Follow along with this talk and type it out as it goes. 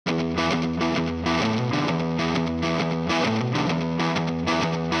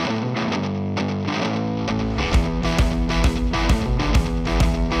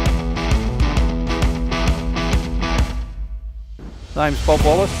Name's Bob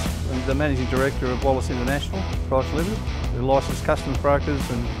Wallace. I'm the Managing Director of Wallace International, Private Limited. We're licensed customs brokers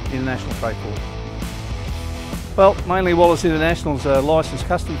and international freight forwarders. Well, mainly Wallace International is a licensed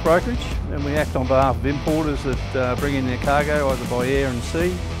customs brokerage, and we act on behalf of importers that bring in their cargo either by air and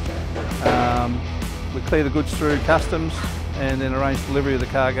sea. We clear the goods through customs and then arrange delivery of the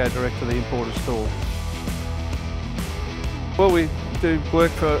cargo direct to the importer's store. Well, we do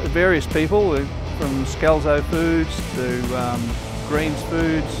work for various people, from Scalzo Foods to Greens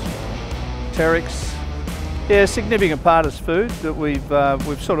Foods, Terex. Yeah, a significant part is food that we've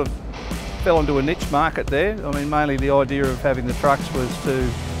sort of fell into a niche market there. I mean, mainly the idea of having the trucks was to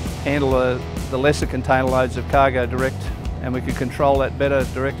handle the lesser container loads of cargo direct, and we could control that better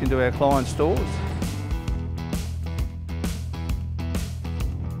direct into our clients' stores.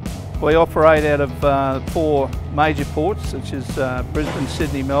 We operate out of 4 major ports, which is Brisbane,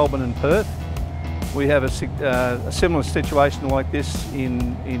 Sydney, Melbourne and Perth. We have a similar situation like this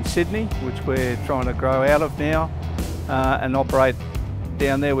in Sydney, which we're trying to grow out of now and operate.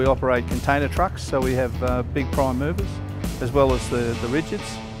 Down there we operate container trucks, so we have big prime movers as well as the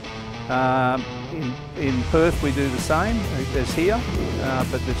rigids. In Perth we do the same as here,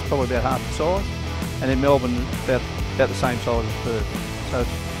 but it's probably about half the size. And in Melbourne about the same size as Perth. So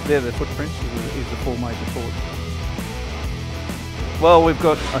they're the footprints, is the 4 major ports. Well, we've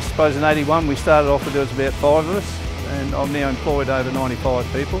got, I suppose in '81 we started off with, there was about 5 of us, and I've now employed over 95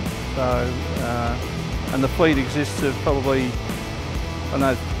 people. So, and the fleet exists of probably, I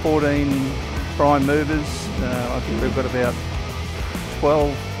know, 14 prime movers. I think we've got about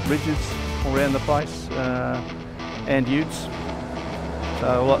 12 rigids all around the place, and utes.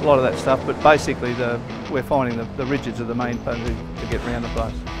 So a lot of that stuff, but basically we're finding the rigids are the main thing to get around the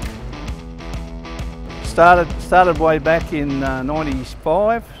place. Started way back in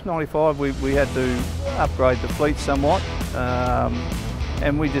 95. We had to upgrade the fleet somewhat,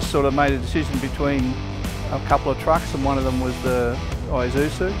 and we just sort of made a decision between a couple of trucks, and one of them was the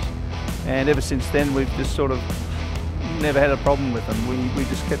Isuzus. And ever since then we've just sort of never had a problem with them. We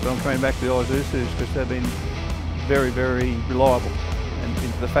just kept on coming back to the Isuzus because they've been very, very reliable. And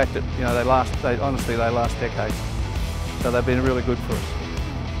the fact that, you know, honestly they last decades. So they've been really good for us.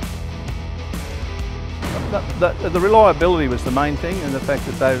 The reliability was the main thing, and the fact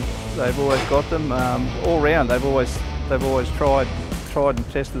that they've always got them all round. They've always tried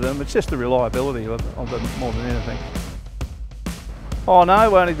and tested them. It's just the reliability of them more than anything. Oh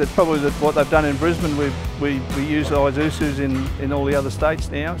no, only that probably what they've done in Brisbane. We use Isuzus in all the other states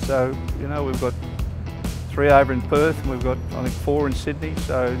now. So, you know, we've got 3 over in Perth, and we've got, I think, 4 in Sydney.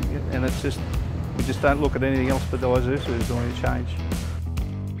 So, and it's just, we just don't look at anything else but the Isuzus when we change.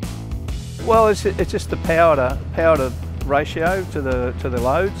 Well, it's just the power to ratio to the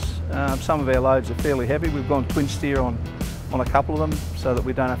loads. Some of our loads are fairly heavy. We've gone twin steer on a couple of them so that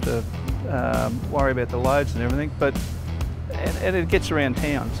we don't have to worry about the loads and everything. But and it gets around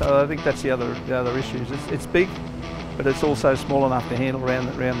town, so I think that's the other issues. It's big, but it's also small enough to handle around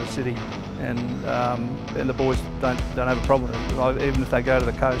the city, and the boys don't have a problem with it. Even if they go to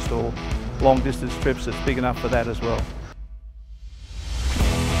the coast or long distance trips, it's big enough for that as well.